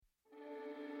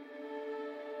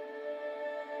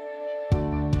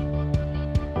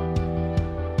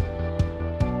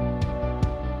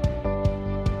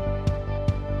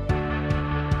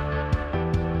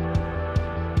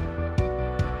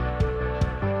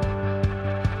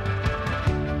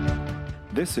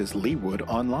This is Leawood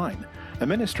Online, a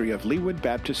ministry of Leawood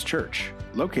Baptist Church,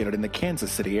 located in the Kansas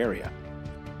City area.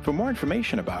 For more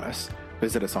information about us,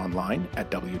 visit us online at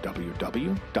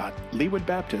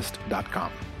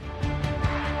www.leawoodbaptist.com.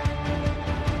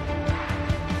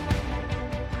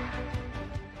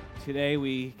 Today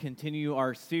we continue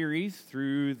our series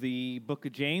through the book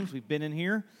of James. We've been in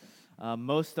here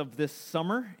most of this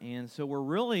summer, and so we're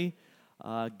really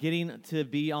getting to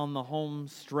be on the home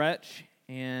stretch,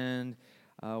 and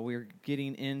we're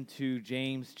getting into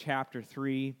James chapter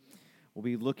 3. We'll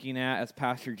be looking at, as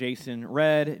Pastor Jason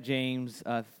read, James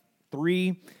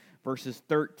 3, verses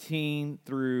 13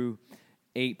 through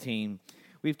 18.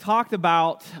 We've talked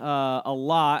about a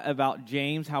lot about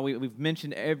James, how we've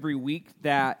mentioned every week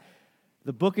that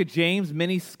the book of James,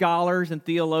 many scholars and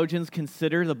theologians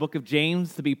consider the book of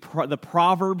James to be the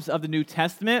Proverbs of the New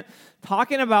Testament,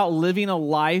 talking about living a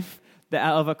life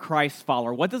of a Christ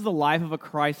follower. What does the life of a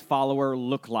Christ follower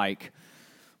look like?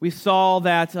 We saw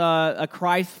that a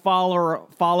Christ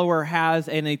follower has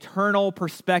an eternal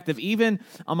perspective, even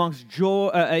amongst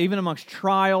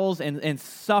trials and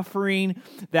suffering.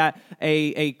 That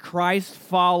a Christ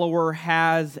follower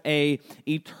has a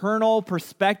eternal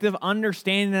perspective,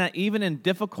 understanding that even in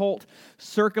difficult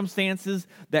circumstances,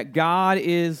 that God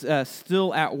is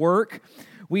still at work.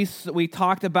 We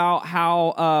talked about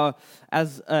how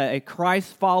as a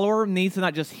Christ follower needs to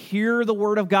not just hear the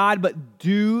Word of God, but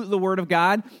do the Word of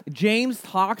God. James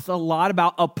talks a lot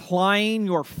about applying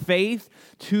your faith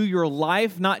to your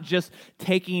life, not just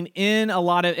taking in a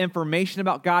lot of information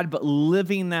about God, but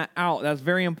living that out. That's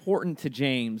very important to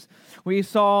James. We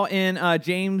saw in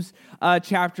James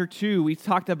chapter 2, we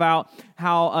talked about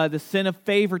how the sin of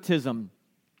favoritism,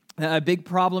 a big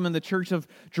problem in the church of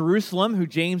Jerusalem, who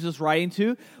James is writing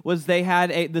to, was they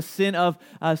had the sin of,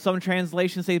 some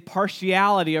translations say,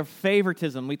 partiality or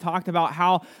favoritism. We talked about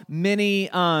how many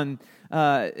in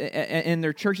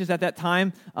their churches at that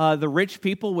time, the rich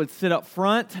people would sit up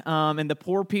front, and the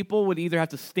poor people would either have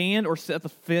to stand or sit at the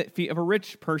feet of a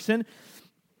rich person.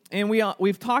 And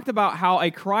we've talked about how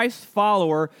a Christ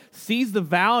follower sees the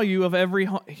value of every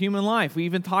human life. We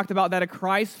even talked about that a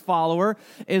Christ follower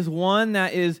is one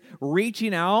that is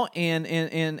reaching out, and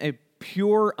a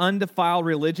pure, undefiled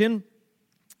religion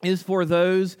is for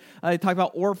those, talk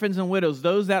about orphans and widows,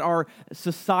 those that are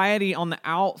society on the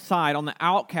outside, on the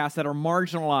outcasts that are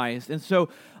marginalized. And so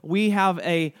we have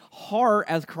a heart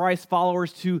as Christ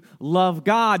followers to love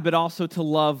God, but also to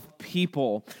love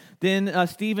people. Then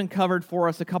Stephen covered for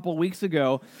us a couple weeks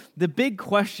ago the big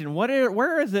question,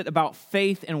 where is it about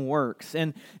faith and works?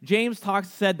 And James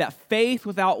said that faith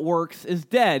without works is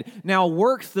dead. Now,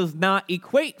 works does not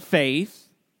equate faith.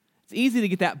 It's easy to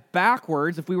get that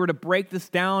backwards. If we were to break this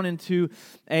down into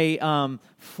a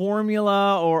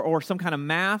formula or some kind of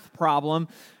math problem,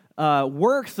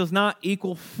 works does not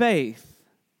equal faith.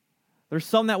 There's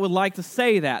some that would like to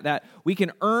say that we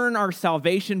can earn our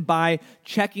salvation by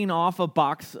checking off a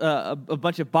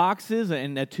bunch of boxes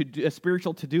and a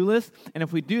spiritual to-do list. And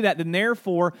if we do that, then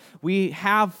therefore we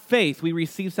have faith. We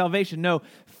receive salvation. No,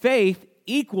 faith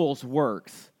equals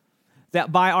works.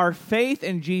 That by our faith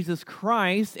in Jesus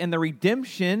Christ and the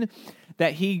redemption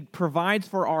that He provides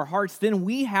for our hearts, then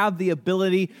we have the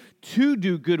ability to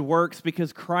do good works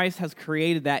because Christ has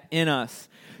created that in us.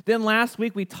 Then last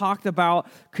week we talked about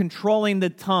controlling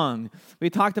the tongue. We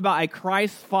talked about a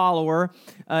Christ follower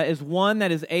is one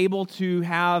that is able to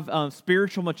have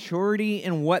spiritual maturity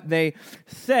in what they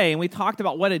say. And we talked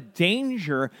about what a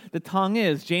danger the tongue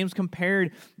is. James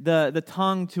compared the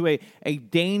tongue to a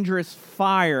dangerous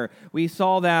fire. We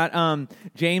saw that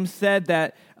James said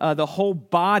that the whole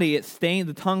body,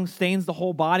 the tongue stains the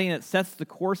whole body, and it sets the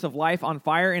course of life on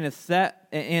fire, and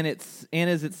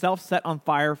is itself set on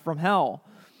fire from hell.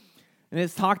 And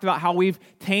it's talked about how we've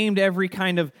tamed every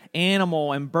kind of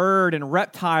animal and bird and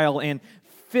reptile and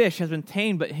fish has been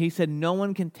tamed, but he said no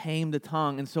one can tame the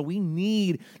tongue. And so we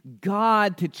need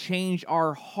God to change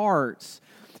our hearts,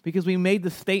 because we made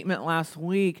the statement last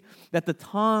week that the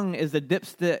tongue is the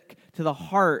dipstick to the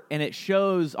heart, and it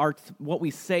shows what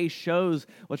we say shows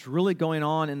what's really going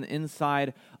on in the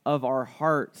inside of our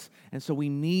hearts. And so we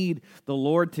need the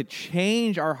Lord to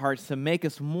change our hearts to make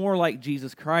us more like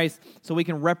Jesus Christ so we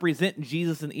can represent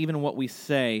Jesus in even what we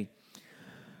say.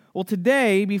 Well,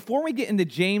 today, before we get into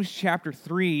James chapter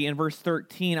 3 and verse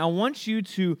 13, I want you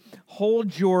to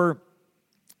hold your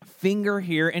finger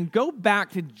here and go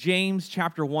back to James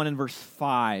chapter 1 and verse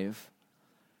 5.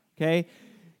 Okay?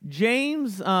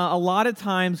 James, a lot of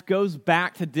times, goes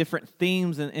back to different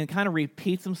themes and kind of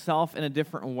repeats himself in a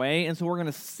different way. And so we're going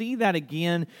to see that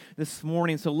again this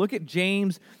morning. So look at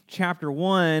James chapter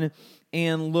 1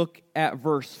 and look at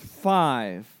verse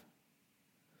 5.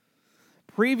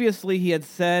 Previously, he had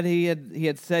said,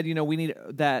 we need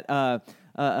that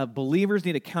believers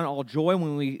need to count all joy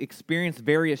when we experience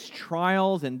various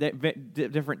trials and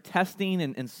different testing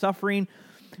and suffering.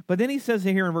 But then he says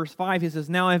here in verse 5, he says,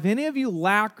 now if any of you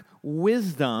lack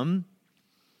wisdom,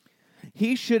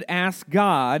 he should ask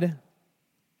God,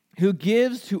 who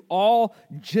gives to all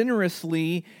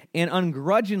generously and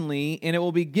ungrudgingly, and it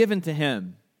will be given to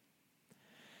him.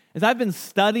 As I've been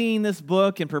studying this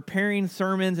book and preparing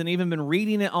sermons and even been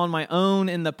reading it on my own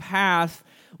in the past,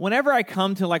 whenever I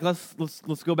come to, let's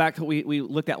go back to what we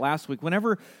looked at last week.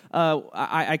 Whenever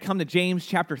I come to James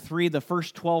chapter 3, the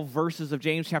first 12 verses of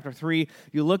James chapter 3,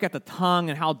 you look at the tongue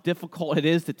and how difficult it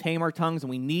is to tame our tongues, and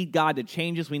we need God to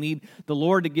change us. We need the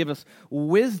Lord to give us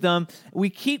wisdom. We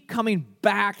keep coming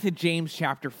back to James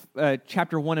chapter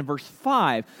 1 and verse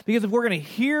 5, because if we're going to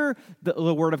hear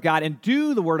the Word of God and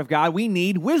do the Word of God, we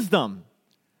need wisdom.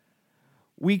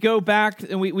 We go back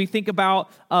and we think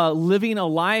about living a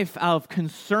life of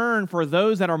concern for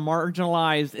those that are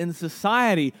marginalized in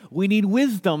society. We need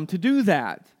wisdom to do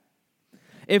that.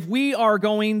 If we are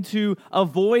going to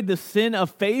avoid the sin of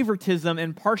favoritism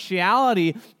and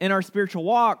partiality in our spiritual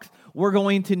walks, we're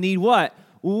going to need what?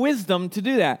 Wisdom to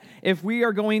do that. If we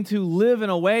are going to live in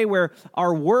a way where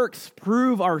our works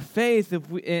prove our faith,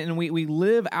 and we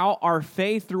live out our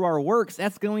faith through our works,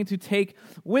 that's going to take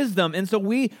wisdom. And so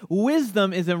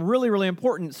wisdom is really, really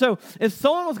important. So if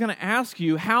someone was going to ask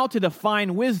you how to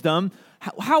define wisdom,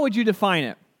 how would you define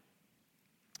it?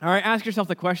 All right, ask yourself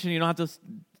the question. You don't have to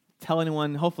tell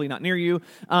anyone, hopefully not near you,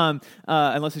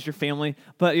 unless it's your family,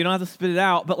 but you don't have to spit it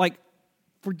out. But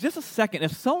for just a second,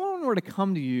 if someone were to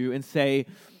come to you and say,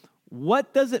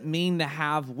 what does it mean to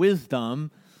have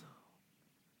wisdom,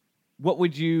 what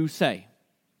would you say?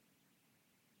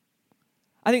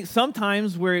 I think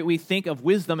sometimes we think of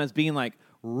wisdom as being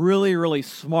really, really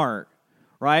smart,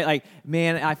 right?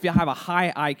 Man, I feel I have a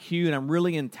high IQ and I'm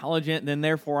really intelligent, then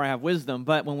therefore I have wisdom.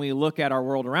 But when we look at our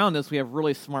world around us, we have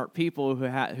really smart people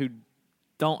who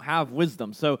don't have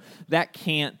wisdom. So that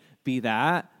can't be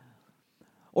that.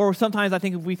 Or sometimes I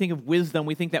think if we think of wisdom,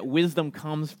 we think that wisdom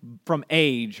comes from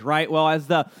age, right? Well, as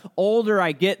the older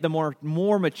I get, the more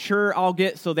mature I'll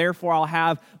get, so therefore I'll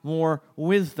have more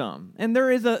wisdom. And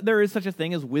there is such a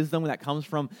thing as wisdom that comes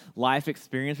from life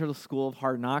experience or the school of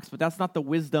hard knocks, but that's not the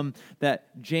wisdom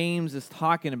that James is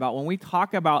talking about. When we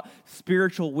talk about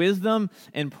spiritual wisdom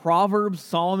in Proverbs,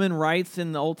 Solomon writes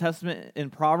in the Old Testament in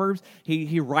Proverbs,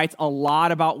 he writes a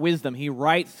lot about wisdom. He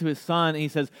writes to his son and he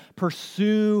says,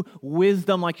 pursue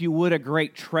wisdom like you would a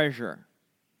great treasure.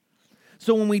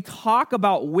 So when we talk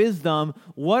about wisdom,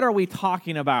 what are we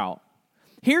talking about?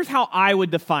 Here's how I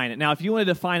would define it. Now, if you want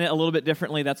to define it a little bit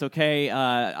differently, that's okay.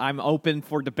 I'm open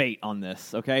for debate on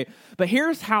this, okay? But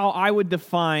here's how I would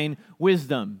define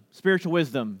wisdom, spiritual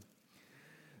wisdom.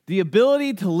 The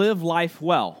ability to live life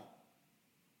well.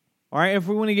 All right, if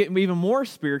we want to get even more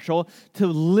spiritual, to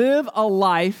live a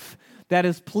life that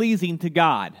is pleasing to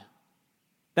God.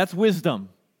 That's wisdom.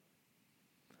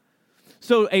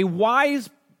 So a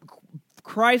wise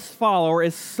Christ follower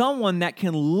is someone that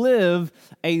can live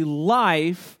a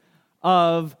life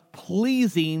of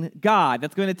pleasing God.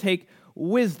 That's going to take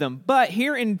wisdom. But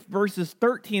here in verses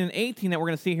 13 and 18 that we're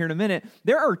going to see here in a minute,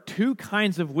 there are two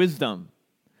kinds of wisdom.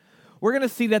 We're going to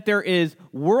see that there is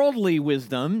worldly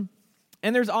wisdom,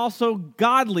 and there's also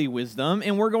godly wisdom,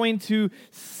 and we're going to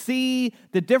see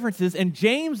the differences. And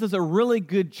James does a really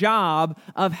good job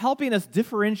of helping us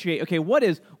differentiate, okay, what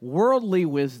is worldly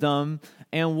wisdom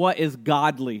and what is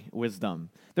godly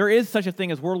wisdom? There is such a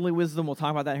thing as worldly wisdom. We'll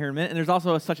talk about that here in a minute. And there's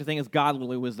also such a thing as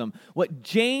godly wisdom. What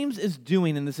James is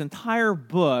doing in this entire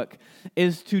book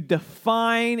is to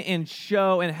define and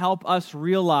show and help us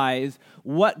realize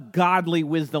what godly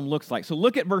wisdom looks like. So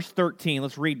look at verse 13.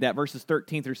 Let's read that, verses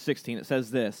 13 through 16. It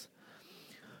says this: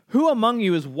 "Who among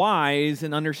you is wise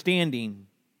and understanding?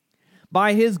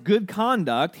 By his good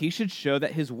conduct, he should show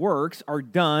that his works are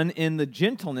done in the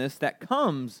gentleness that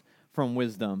comes from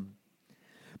wisdom.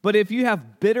 But if you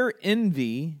have bitter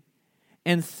envy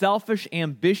and selfish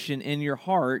ambition in your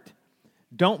heart,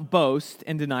 don't boast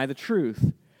and deny the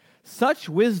truth. Such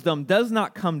wisdom does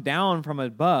not come down from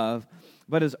above,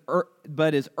 but is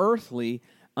earthly,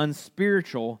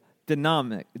 unspiritual,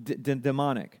 demonic.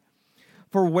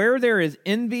 For where there is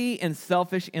envy and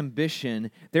selfish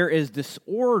ambition, there is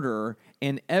disorder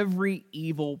in every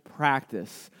evil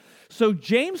practice." So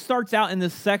James starts out in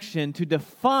this section to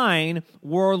define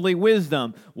worldly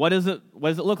wisdom. What does it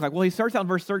look like? Well, he starts out in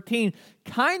verse 13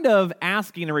 kind of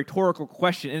asking a rhetorical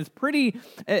question. And it's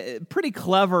pretty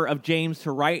clever of James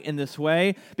to write in this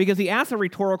way, because he asks a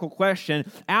rhetorical question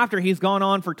after he's gone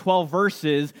on for 12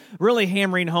 verses, really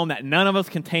hammering home that none of us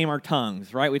can tame our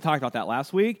tongues, right? We talked about that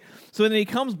last week. So then he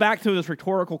comes back to this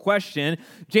rhetorical question.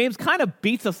 James kind of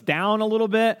beats us down a little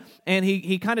bit, and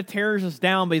he kind of tears us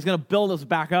down, but he's going to build us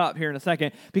back up here in a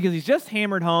second, because he's just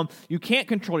hammered home, you can't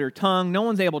control your tongue. No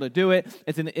one's able to do it.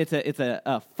 It's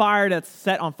a fire that's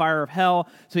set on fire of hell.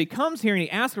 So he comes here and he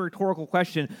asks a rhetorical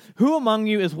question, who among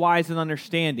you is wise and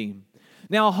understanding?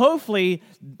 Now, hopefully,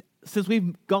 since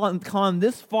we've gone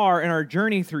this far in our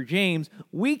journey through James,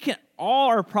 we all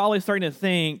are probably starting to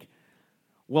think,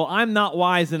 well, I'm not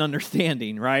wise and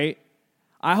understanding, right?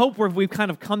 I hope we've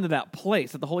kind of come to that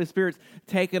place, that the Holy Spirit's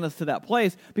taken us to that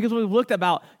place, because when we've looked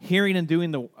about hearing and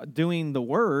doing the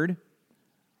Word,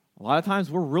 a lot of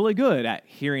times we're really good at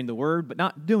hearing the Word, but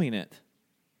not doing it.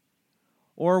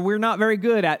 Or we're not very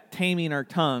good at taming our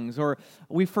tongues, or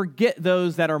we forget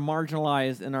those that are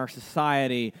marginalized in our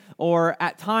society, or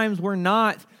at times we're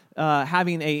not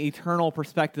having an eternal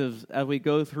perspective as we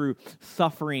go through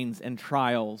sufferings and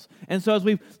trials. And so as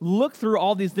we look through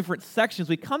all these different sections,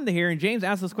 we come to here, and James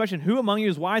asks this question, who among you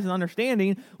is wise and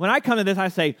understanding? When I come to this, I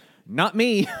say, not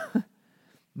me,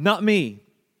 not me.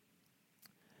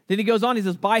 Then he goes on, he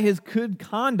says, by his good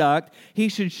conduct, he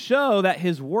should show that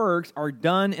his works are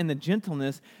done in the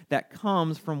gentleness that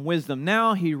comes from wisdom.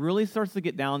 Now he really starts to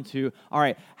get down to, all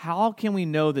right, how can we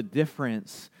know the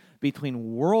difference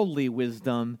between worldly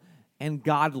wisdom and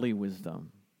godly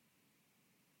wisdom?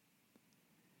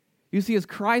 You see, as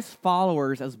Christ's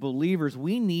followers, as believers,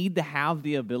 we need to have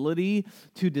the ability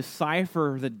to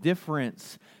decipher the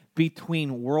difference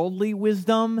between worldly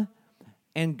wisdom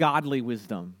and godly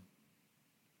wisdom.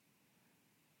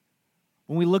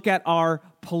 When we look at our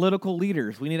political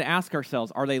leaders, we need to ask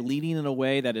ourselves, are they leading in a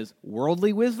way that is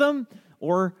worldly wisdom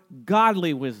or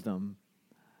godly wisdom?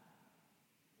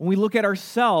 When we look at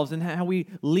ourselves and how we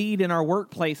lead in our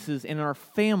workplaces and in our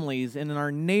families and in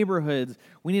our neighborhoods,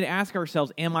 we need to ask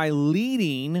ourselves, am I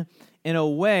leading in a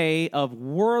way of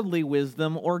worldly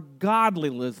wisdom or godly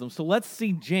wisdom? So let's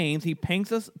see James. He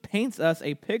paints us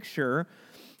a picture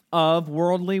of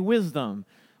worldly wisdom.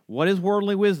 What is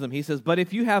worldly wisdom? He says, but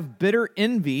if you have bitter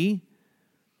envy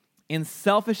and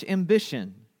selfish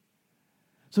ambition.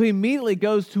 So he immediately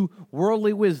goes to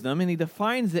worldly wisdom, and he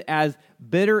defines it as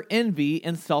bitter envy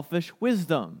and selfish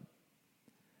wisdom.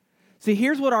 See,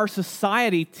 here's what our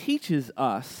society teaches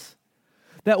us,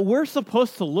 that we're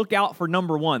supposed to look out for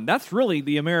number one. That's really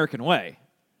the American way,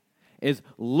 is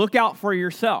look out for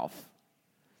yourself.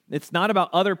 It's not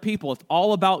about other people. It's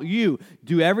all about you.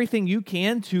 Do everything you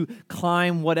can to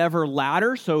climb whatever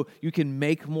ladder so you can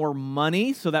make more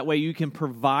money, so that way you can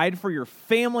provide for your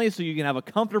family, so you can have a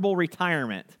comfortable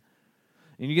retirement.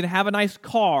 And you can have a nice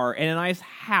car and a nice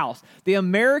house. The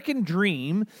American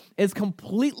dream is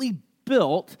completely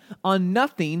built on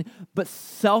nothing but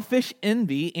selfish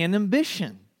envy and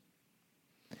ambition.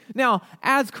 Now,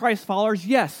 as Christ followers,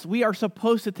 yes, we are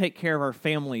supposed to take care of our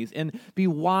families and be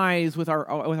wise with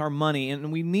our money, and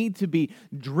we need to be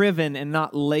driven and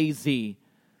not lazy.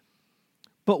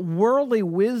 But worldly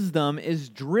wisdom is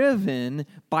driven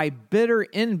by bitter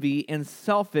envy and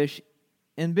selfish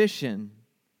ambition.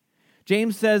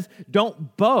 James says,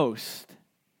 don't boast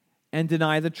and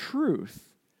deny the truth.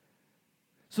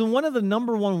 So one of the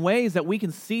number one ways that we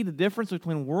can see the difference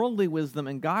between worldly wisdom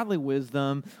and godly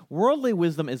wisdom, worldly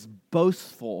wisdom is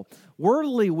boastful.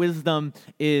 Worldly wisdom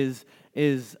is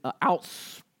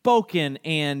outspoken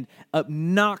and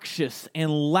obnoxious and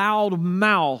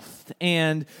loud-mouthed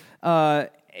and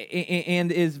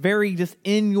is very just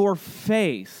in your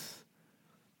face.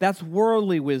 That's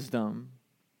worldly wisdom.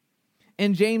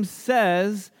 And James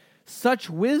says, such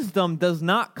wisdom does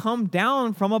not come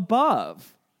down from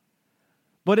above,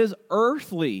 but is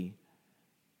earthly,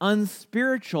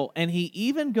 unspiritual, and he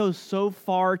even goes so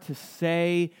far to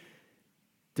say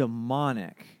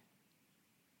demonic.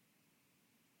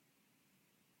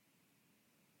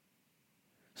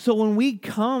 So when we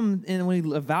come and we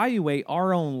evaluate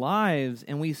our own lives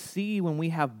and we see when we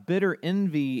have bitter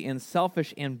envy and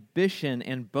selfish ambition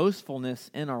and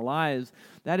boastfulness in our lives,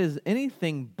 that is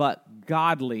anything but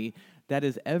godly. That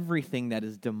is everything that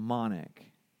is demonic.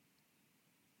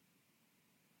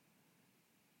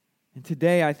 And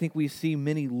today, I think we see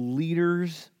many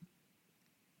leaders,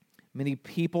 many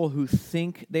people who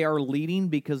think they are leading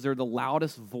because they're the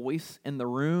loudest voice in the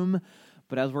room.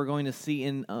 But as we're going to see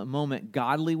in a moment,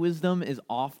 godly wisdom is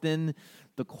often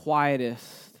the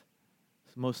quietest,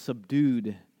 most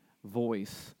subdued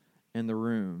voice in the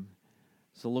room.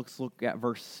 So let's look at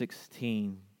verse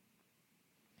 16.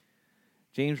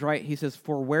 James writes, he says,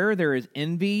 "For where there is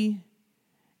envy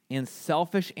and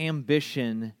selfish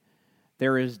ambition,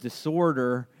 there is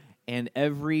disorder and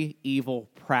every evil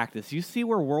practice." You see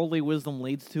where worldly wisdom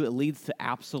leads to? It leads to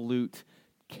absolute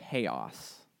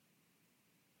chaos.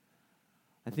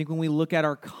 I think when we look at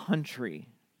our country,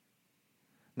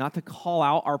 not to call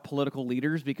out our political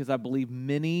leaders, because I believe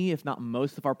many, if not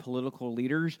most of our political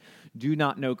leaders do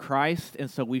not know Christ,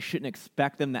 and so we shouldn't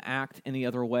expect them to act any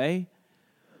other way.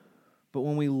 But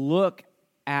when we look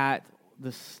at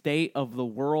the state of the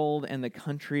world and the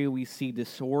country, we see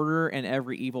disorder and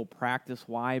every evil practice.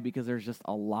 Why? Because there's just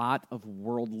a lot of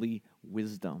worldly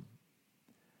wisdom.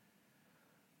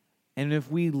 And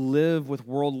if we live with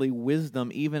worldly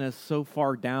wisdom, even as so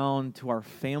far down to our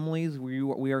families, we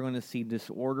are going to see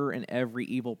disorder and every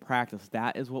evil practice.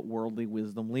 That is what worldly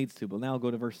wisdom leads to. But now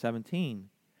go to verse 17.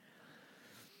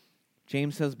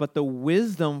 James says, "But the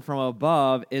wisdom from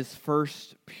above is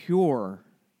first pure,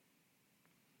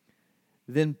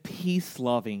 then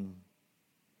peace-loving,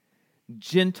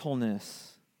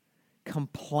 gentleness,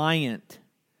 compliant,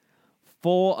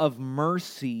 full of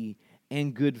mercy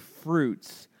and good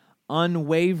fruits,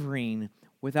 unwavering,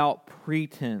 without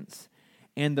pretense.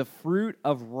 And the fruit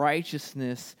of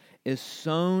righteousness is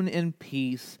sown in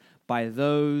peace by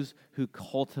those who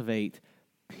cultivate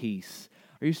peace."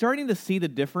 Are you starting to see the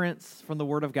difference from the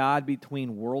Word of God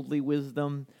between worldly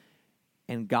wisdom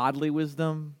and godly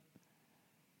wisdom?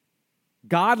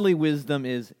 Godly wisdom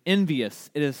is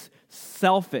envious, it is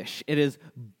selfish, it is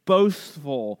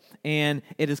boastful, and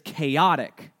it is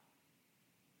chaotic.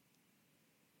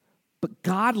 But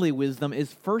godly wisdom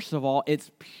is, first of all,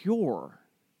 it's pure.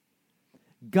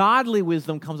 Godly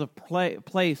wisdom comes a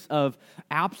place of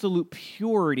absolute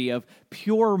purity, of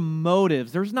pure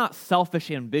motives. There's not selfish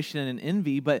ambition and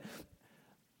envy, but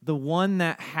the one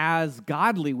that has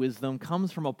godly wisdom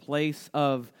comes from a place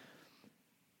of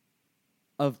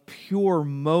pure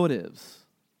motives,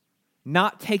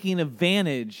 not taking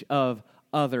advantage of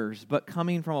others, but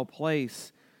coming from a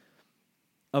place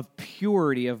of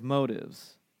purity of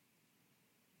motives.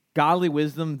 Godly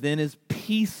wisdom then is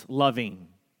peace-loving.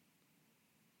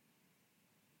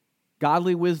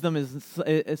 Godly wisdom is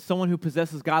someone who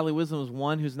possesses godly wisdom is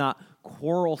one who's not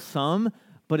quarrelsome,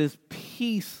 but is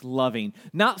peace-loving.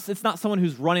 It's not someone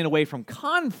who's running away from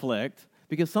conflict,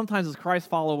 because sometimes as Christ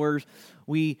followers,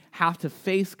 we have to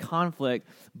face conflict,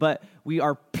 but we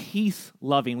are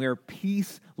peace-loving. We are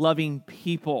peace-loving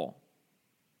people.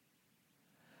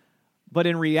 But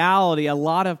in reality, a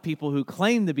lot of people who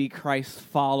claim to be Christ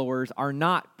followers are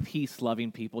not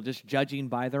peace-loving people, just judging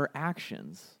by their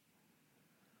actions.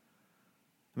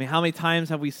 I mean, how many times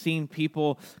have we seen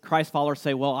people, Christ followers,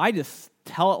 say, "Well, I just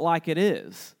tell it like it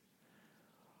is"?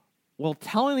 Well,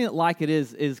 telling it like it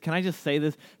is, can I just say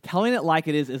this? Telling it like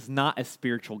it is not a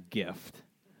spiritual gift,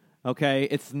 okay?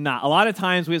 It's not. A lot of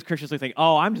times we as Christians, we think,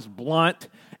 "Oh, I'm just blunt,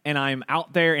 and I'm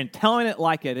out there," and telling it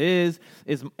like it is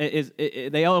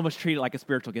they almost treat it like a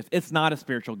spiritual gift. It's not a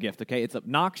spiritual gift, okay? It's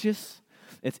obnoxious,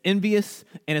 it's envious,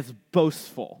 and it's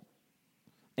boastful,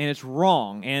 and it's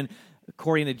wrong, and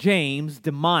according to James,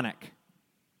 demonic.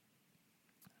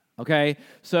 Okay,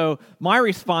 so my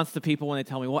response to people when they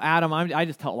tell me, "Well, Adam, I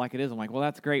just tell it like it is," I'm like, "Well,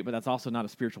 that's great, but that's also not a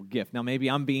spiritual gift." Now, maybe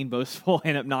I'm being boastful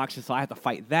and obnoxious, so I have to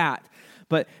fight that.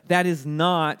 But that is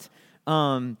not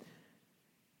the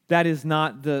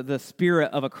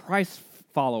spirit of a Christ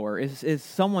follower. Is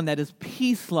someone that is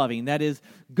peace-loving, that is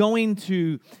going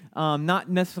to not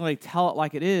necessarily tell it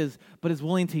like it is, but is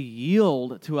willing to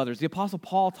yield to others. The Apostle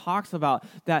Paul talks about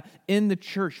that in the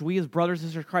church, we as brothers and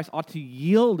sisters of Christ ought to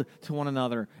yield to one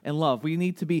another in love. We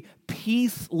need to be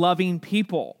peace-loving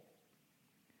people.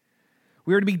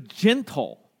 We are to be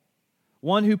gentle.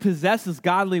 One who possesses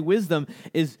godly wisdom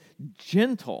is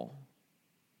gentle.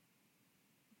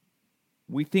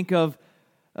 We think of,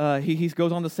 he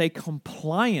goes on to say,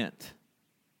 compliant.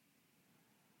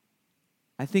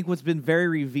 I think what's been very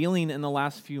revealing in the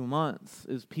last few months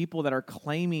is people that are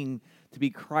claiming to be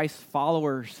Christ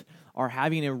followers are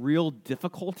having a real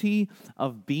difficulty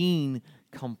of being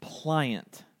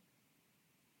compliant.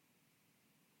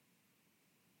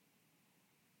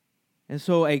 And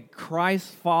so a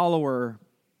Christ follower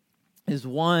is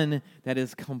one that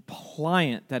is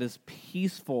compliant, that is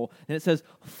peaceful, and it says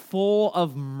full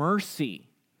of mercy.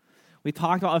 We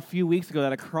talked about a few weeks ago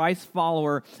that a Christ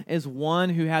follower is one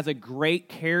who has a great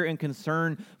care and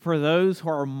concern for those who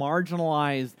are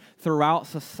marginalized throughout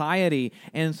society.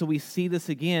 And so we see this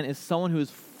again as someone who is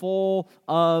full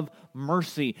of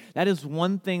mercy. That is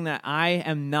one thing that I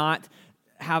am not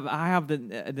I have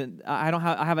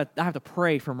to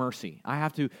pray for mercy. I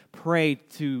have to pray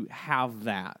to have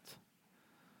that.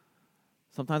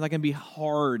 Sometimes I can be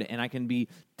hard and I can be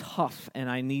tough and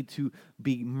I need to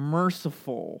be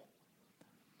merciful.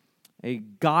 A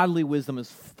godly wisdom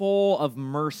is full of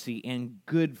mercy and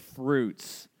good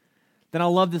fruits. Then I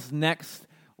love this next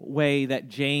way that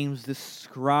James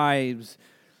describes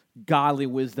godly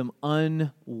wisdom,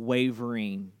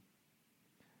 unwavering.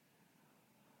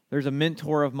 There's a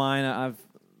mentor of mine, I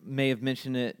may have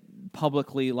mentioned it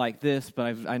publicly like this,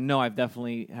 but I know I've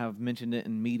definitely have mentioned it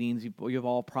in meetings. You've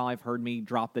all probably heard me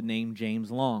drop the name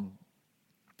James Long.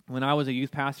 When I was a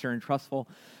youth pastor in Trussville,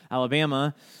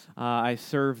 Alabama, I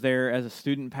served there as a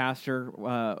student pastor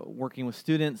working with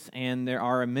students, and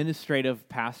our administrative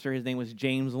pastor, his name was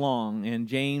James Long, and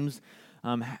James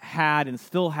had and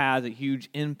still has a huge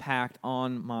impact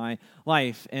on my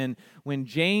life. And when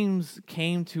James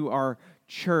came to our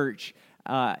church,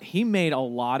 he made a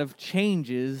lot of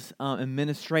changes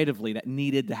administratively that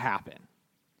needed to happen.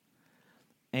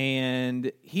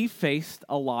 And he faced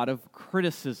a lot of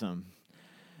criticism.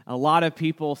 A lot of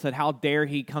people said, how dare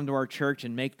he come to our church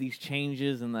and make these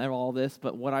changes and all this.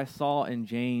 But what I saw in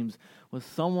James was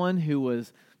someone who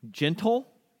was gentle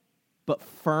but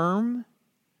firm.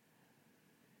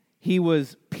 He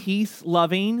was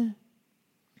peace-loving.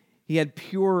 He had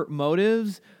pure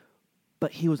motives,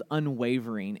 but he was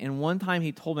unwavering. And one time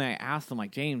he told me, I asked him,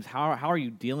 like, James, how are you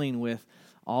dealing with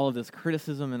all of this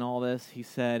criticism and all this? He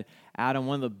said, Adam,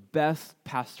 one of the best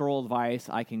pastoral advice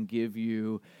I can give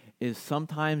you is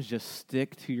sometimes just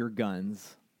stick to your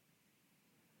guns.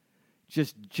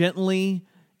 Just gently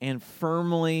and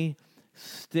firmly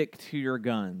stick to your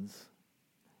guns.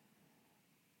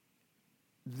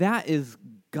 That is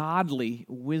godly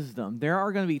wisdom. There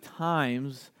are going to be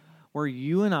times where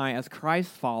you and I, as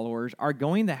Christ followers, are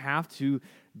going to have to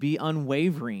be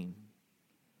unwavering.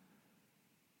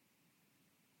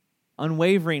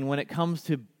 Unwavering when it comes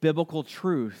to biblical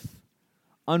truth.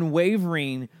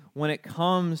 Unwavering when it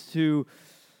comes to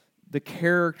the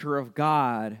character of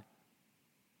God.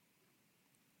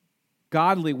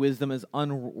 Godly wisdom is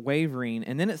unwavering.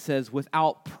 And then it says,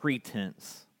 without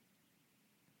pretense.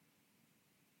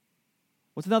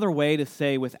 What's another way to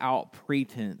say without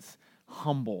pretense?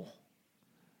 Humble.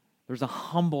 There's a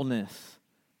humbleness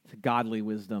to godly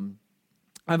wisdom.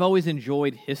 I've always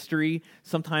enjoyed history.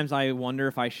 Sometimes I wonder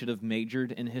if I should have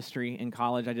majored in history in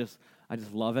college. I just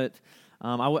love it.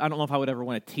 I don't know if I would ever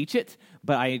want to teach it,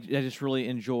 but I just really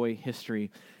enjoy history.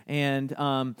 And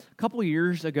a couple of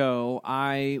years ago,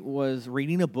 I was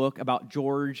reading a book about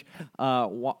George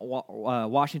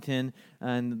Washington,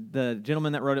 and the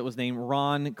gentleman that wrote it was named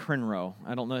Ron Crenrow.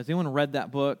 I don't know. Has anyone read that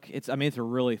book? It's a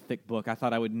really thick book. I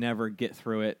thought I would never get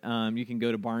through it. You can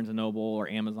go to Barnes & Noble or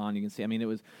Amazon. You can see. It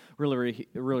was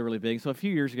really big. So a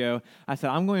few years ago, I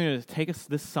said, I'm going to take us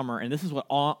this summer, and this is what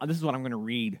I'm going to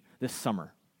read this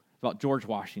summer about George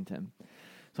Washington.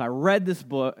 So I read this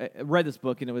book,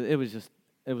 and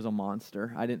it was a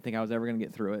monster. I didn't think I was ever going to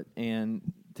get through it,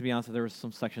 and to be honest, there were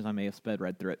some sections I may have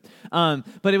read through it.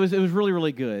 But it was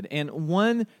really good. And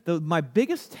my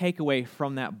biggest takeaway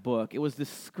from that book, it was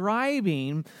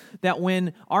describing that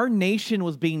when our nation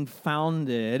was being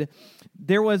founded,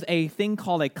 there was a thing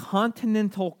called a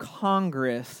Continental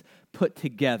Congress put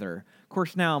together. Of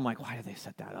course, now I'm like, why did they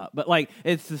set that up? But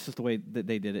it's just the way that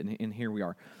they did it, and here we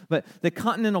are. But the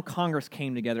Continental Congress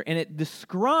came together, and it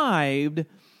described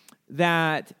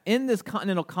that in this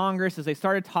Continental Congress, as they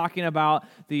started talking about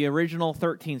the original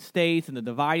 13 states and the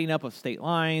dividing up of state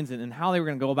lines and how they were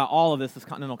going to go about all of this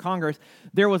Continental Congress,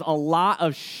 there was a lot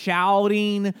of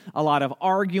shouting, a lot of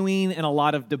arguing, and a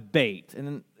lot of debate.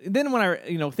 And then when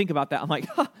I think about that, I'm like,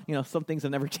 some things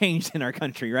have never changed in our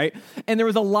country, right? And there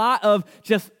was a lot of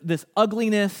just this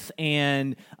ugliness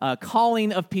and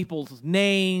calling of people's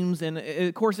names, and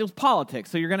of course it was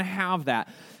politics, so you're going to have that.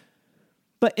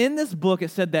 But in this book, it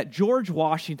said that George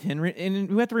Washington, and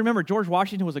we have to remember, George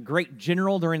Washington was a great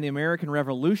general during the American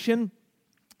Revolution.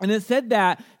 And it said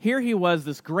that here he was,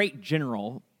 this great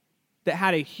general that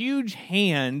had a huge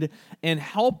hand in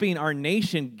helping our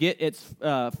nation get its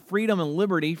freedom and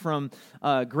liberty from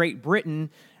Great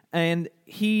Britain. And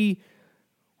he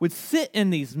would sit in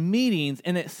these meetings,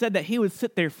 and it said that he would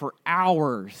sit there for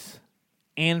hours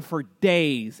and for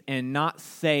days and not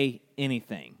say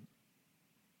anything.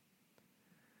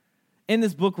 In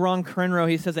this book, Ron Crenrow,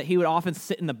 he says that he would often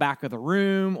sit in the back of the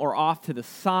room or off to the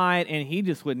side, and he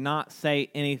just would not say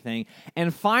anything.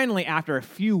 And finally, after a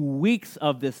few weeks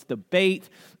of this debate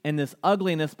and this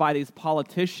ugliness by these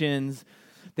politicians,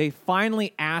 they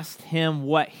finally asked him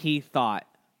what he thought.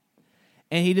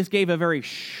 And he just gave a very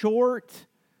short,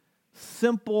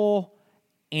 Simple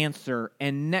answer.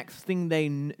 And next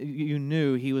thing you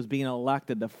knew, he was being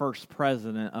elected the first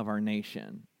president of our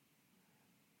nation.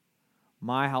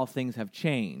 My, how things have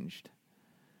changed.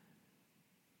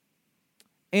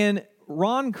 And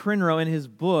Ron Crinrow, in his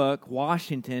book,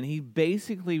 Washington, he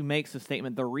basically makes a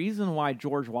statement. The reason why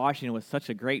George Washington was such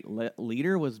a great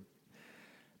leader was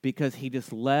because he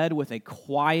just led with a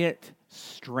quiet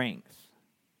strength.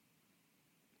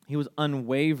 He was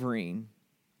unwavering,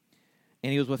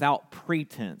 and he was without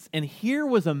pretense. And here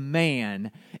was a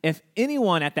man, if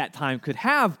anyone at that time could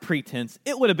have pretense,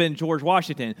 it would have been George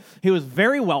Washington. He was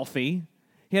very wealthy.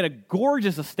 He had a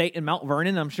gorgeous estate in Mount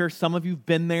Vernon. I'm sure some of you have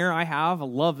been there. I have. I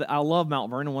love Mount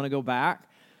Vernon. I want to go back.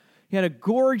 He had a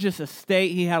gorgeous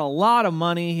estate. He had a lot of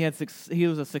money. He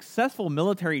was a successful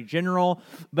military general.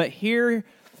 But here,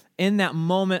 in that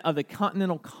moment of the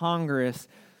Continental Congress,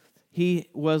 he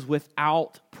was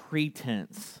without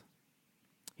pretense.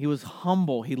 He was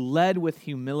humble. He led with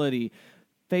humility.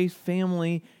 Faith,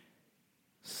 family,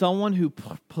 someone who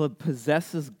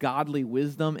possesses godly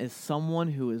wisdom is someone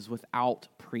who is without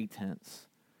pretense,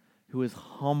 who is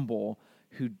humble,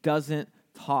 who doesn't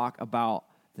talk about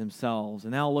themselves.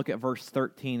 And now look at verse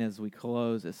 13 as we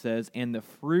close. It says, "And the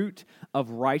fruit of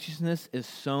righteousness is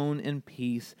sown in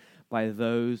peace by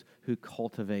those who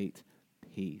cultivate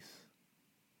peace."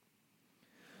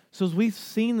 So as we've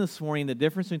seen this morning, the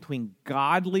difference between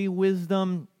godly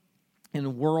wisdom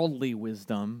and worldly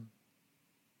wisdom,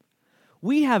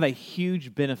 we have a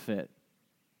huge benefit.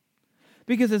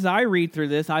 Because as I read through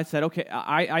this, I said, okay,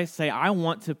 I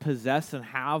want to possess and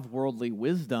have worldly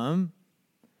wisdom.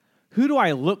 Who do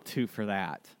I look to for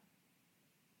that?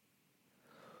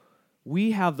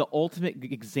 We have the ultimate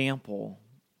example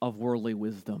of worldly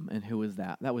wisdom, and who is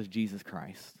that? That was Jesus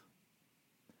Christ.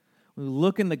 We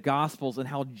look in the Gospels and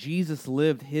how Jesus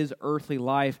lived his earthly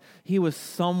life. He was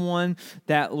someone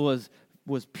that was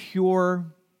pure.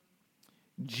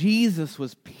 Jesus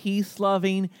was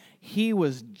peace-loving. He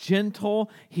was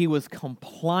gentle. He was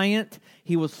compliant.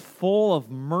 He was full of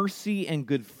mercy and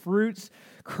good fruits.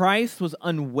 Christ was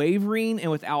unwavering and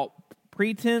without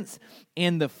pretense.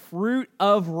 And the fruit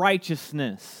of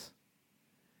righteousness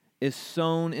is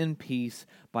sown in peace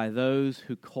by those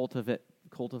who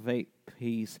cultivate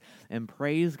peace. And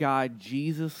praise God,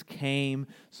 Jesus came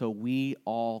so we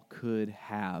all could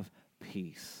have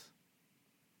peace.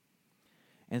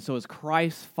 And so as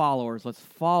Christ's followers, let's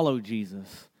follow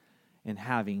Jesus in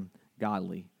having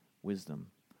godly wisdom.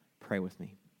 Pray with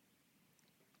me.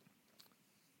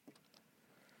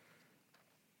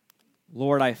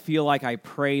 Lord, I feel like I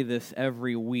pray this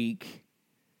every week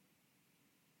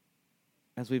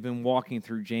as we've been walking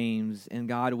through James. And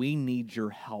God, we need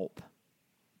your help.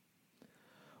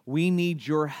 We need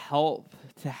your help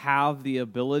to have the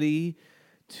ability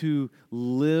to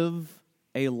live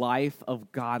a life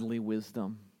of godly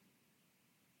wisdom.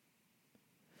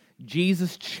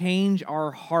 Jesus, change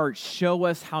our hearts. Show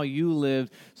us how you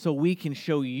lived so we can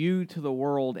show you to the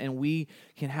world and we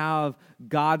can have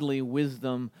godly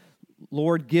wisdom.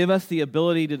 Lord, give us the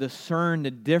ability to discern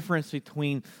the difference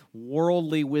between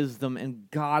worldly wisdom and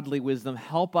godly wisdom.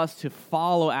 Help us to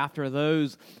follow after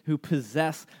those who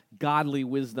possess godly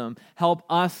wisdom. Help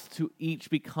us to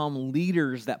each become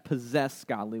leaders that possess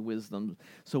godly wisdom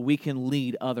so we can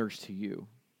lead others to you.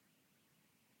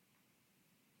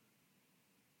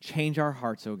 Change our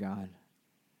hearts, O God.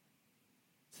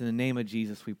 It's in the name of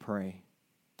Jesus we pray.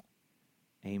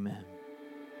 Amen.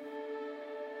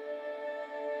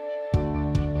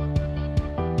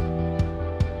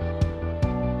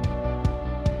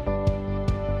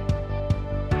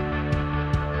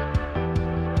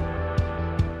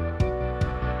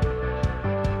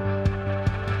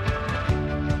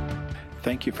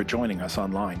 Thank you for joining us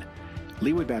online.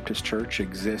 Leawood Baptist Church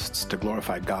exists to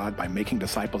glorify God by making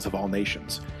disciples of all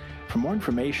nations. For more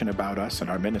information about us and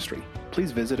our ministry,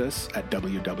 please visit us at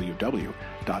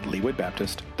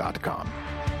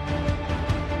www.leawoodbaptist.com.